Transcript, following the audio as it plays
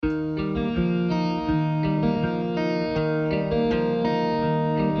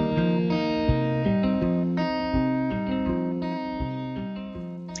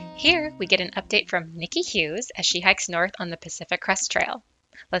Here we get an update from Nikki Hughes as she hikes north on the Pacific Crest Trail.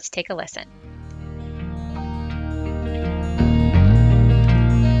 Let's take a listen.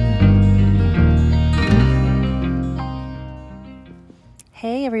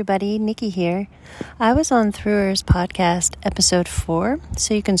 Hey everybody, Nikki here. I was on Thruer's podcast episode 4,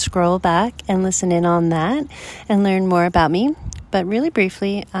 so you can scroll back and listen in on that and learn more about me. But really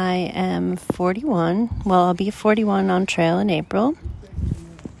briefly, I am 41. Well, I'll be 41 on trail in April.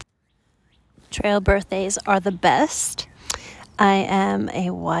 Trail birthdays are the best. I am a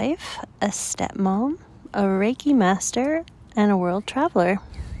wife, a stepmom, a Reiki master, and a world traveler.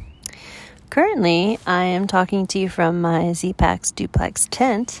 Currently, I am talking to you from my Z-Pax duplex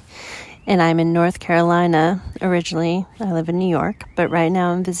tent, and I'm in North Carolina. Originally, I live in New York, but right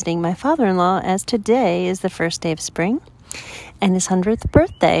now I'm visiting my father-in-law as today is the first day of spring and his 100th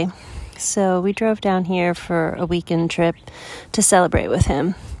birthday. So we drove down here for a weekend trip to celebrate with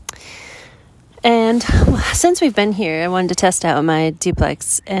him. And since we've been here, I wanted to test out my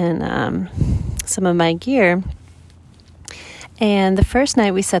duplex and some of my gear. And the first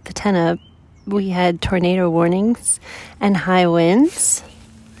night we set the tent up, we had tornado warnings and high winds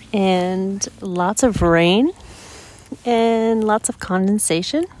and lots of rain and lots of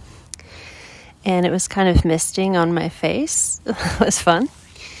condensation. And it was kind of misting on my face. It was fun.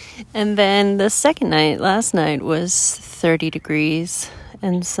 And then the second night, last night, was 30 degrees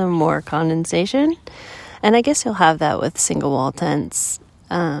and some more condensation. And I guess you'll have that with single wall tents.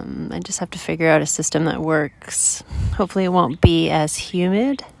 I just have to figure out a system that works. Hopefully it won't be as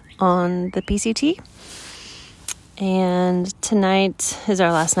humid on the PCT. And tonight is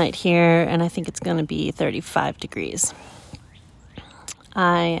our last night here, and I think it's going to be 35 degrees.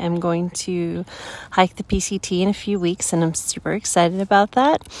 I am going to hike the PCT in a few weeks, and I'm super excited about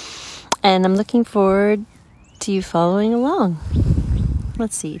that. And I'm looking forward to you following along.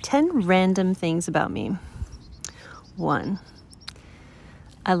 Let's see, 10 random things about me. 1,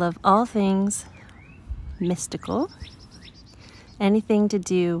 I love all things mystical. Anything to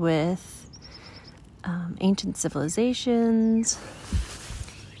do with ancient civilizations,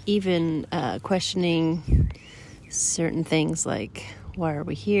 even questioning certain things like why are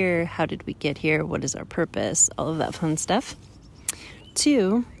we here, how did we get here, what is our purpose, all of that fun stuff.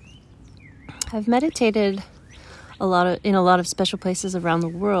 2, I've meditated in a lot of special places around the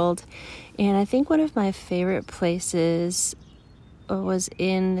world, and I think one of my favorite places was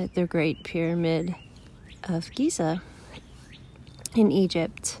in the Great Pyramid of Giza in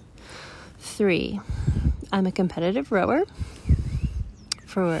Egypt. 3, I'm a competitive rower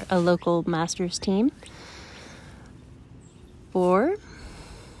for a local masters team. 4,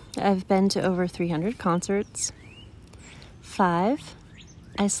 I've been to over 300 concerts. 5,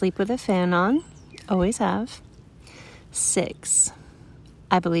 I sleep with a fan on, always have. 6,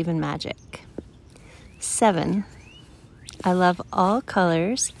 I believe in magic. 7, I love all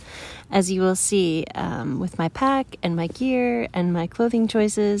colors, as you will see with my pack and my gear and my clothing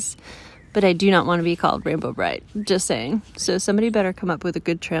choices, but I do not want to be called Rainbow Bright, just saying. So somebody better come up with a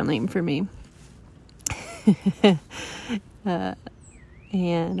good trail name for me.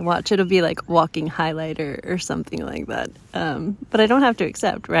 And watch, it'll be like Walking Highlighter or something like that. But I don't have to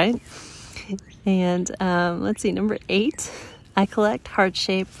accept, right? And let's see, number 8, I collect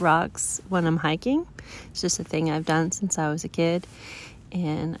heart-shaped rocks when I'm hiking. It's just a thing I've done since I was a kid,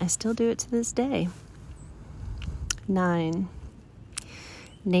 and I still do it to this day. 9,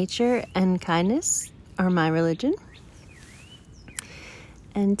 nature and kindness are my religion.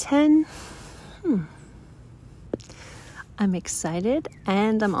 And 10, I'm excited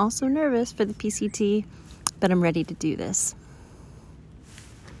and I'm also nervous for the PCT, but I'm ready to do this.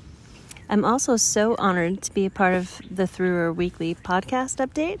 I'm also so honored to be a part of the Thruer weekly podcast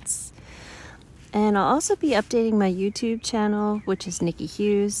updates. And I'll also be updating my YouTube channel, which is Nikki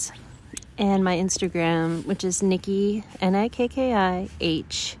Hughes, and my Instagram, which is Nikki, Nikki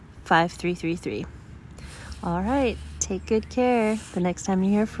H5333. All right, take good care. The next time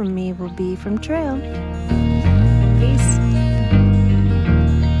you hear from me will be from trail. Peace.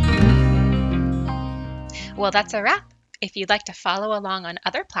 Well, that's a wrap. If you'd like to follow along on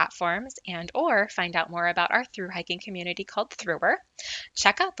other platforms and or find out more about our thru hiking community called Thruer,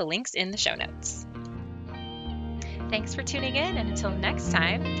 check out the links in the show notes. Thanks for tuning in, and until next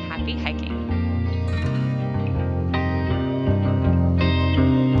time, happy hiking.